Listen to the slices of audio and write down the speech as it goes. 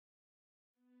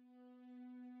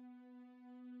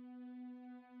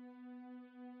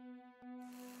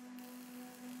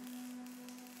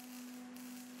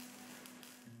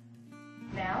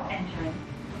entrance.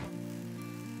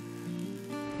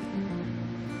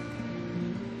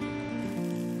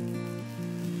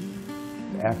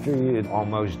 After you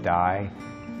almost die,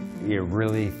 you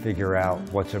really figure out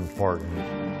what's important.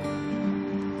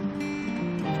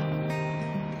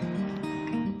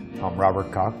 I'm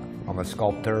Robert Koch. I'm a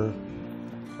sculptor.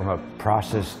 I'm a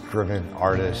process-driven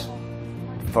artist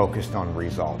focused on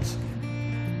results.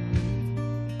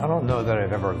 I don't know that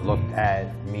I've ever looked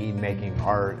at me making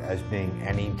art as being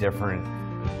any different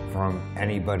from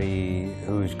anybody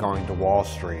who's going to Wall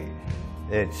Street.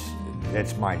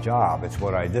 It's my job. It's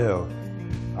what I do.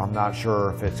 I'm not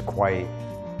sure if it's quite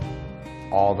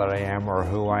all that I am or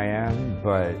who I am,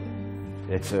 but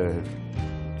it's a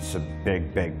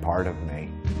big, big part of me.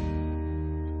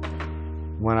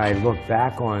 When I look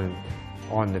back on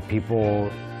the people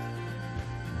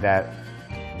that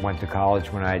went to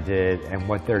college when I did and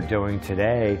what they're doing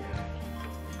today,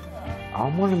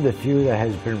 I'm one of the few that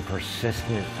has been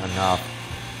persistent enough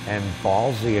and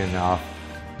ballsy enough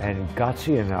and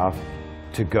gutsy enough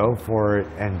to go for it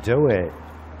and do it.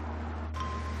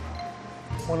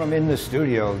 When I'm in the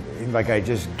studio, like, I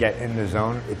just get in the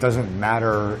zone. It doesn't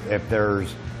matter if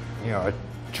there's, a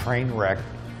train wreck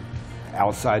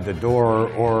outside the door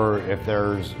or if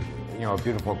there's, a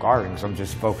beautiful garden, so I'm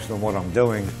just focused on what I'm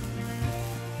doing.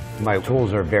 My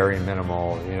tools are very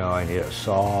minimal. I need a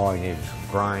saw, I need some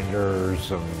grinders,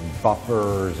 some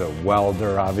buffers, a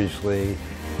welder, obviously.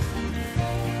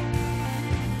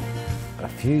 A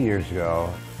few years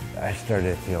ago, I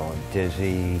started feeling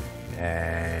dizzy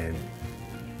and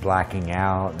blacking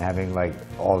out and having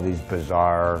all these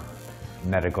bizarre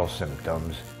medical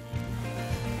symptoms.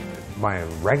 My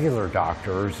regular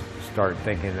doctors start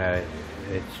thinking that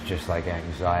it's just like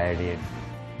anxiety.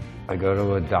 I go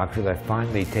to a doctor that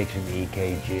finally takes an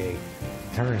EKG.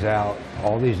 Turns out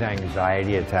all these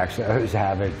anxiety attacks that I was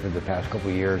having for the past couple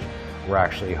of years were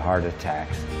actually heart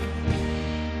attacks.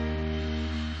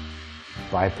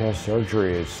 Bypass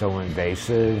surgery is so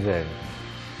invasive and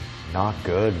not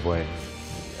good when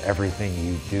everything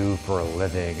you do for a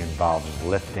living involves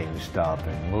lifting stuff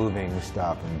and moving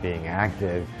stuff and being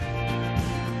active.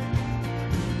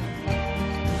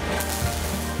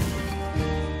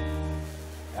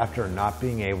 After not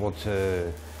being able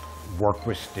to work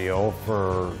with steel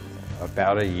for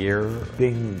about a year,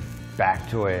 being back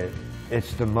to it,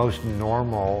 it's the most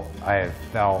normal I have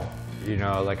felt.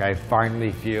 I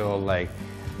finally feel like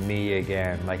me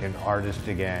again, like an artist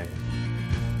again.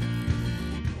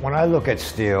 When I look at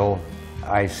steel,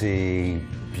 I see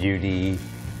beauty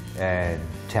and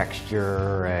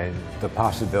texture and the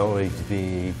possibility to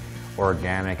be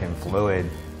organic and fluid.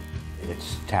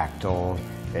 It's tactile,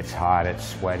 it's hot, it's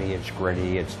sweaty, it's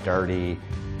gritty, it's dirty.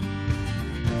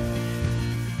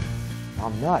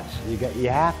 I'm nuts. You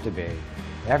have to be.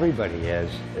 Everybody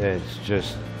is. It's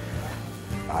just,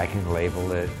 I can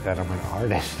label it that I'm an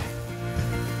artist.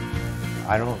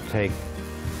 I don't take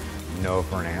no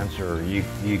for an answer.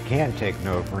 You can't take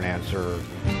no for an answer.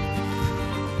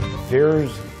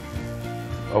 Fear's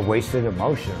a wasted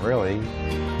emotion, really.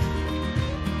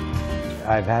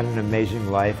 I've had an amazing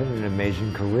life and an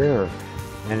amazing career,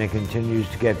 and it continues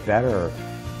to get better.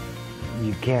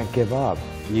 You can't give up.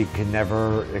 You can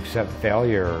never accept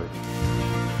failure.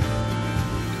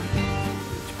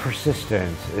 It's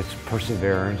persistence, it's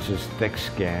perseverance, it's thick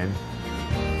skin.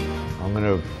 I'm going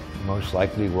to most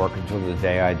likely work until the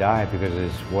day I die because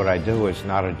it's what I do. It's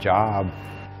not a job.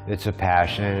 It's a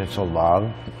passion. It's a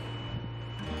love.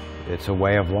 It's a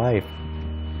way of life.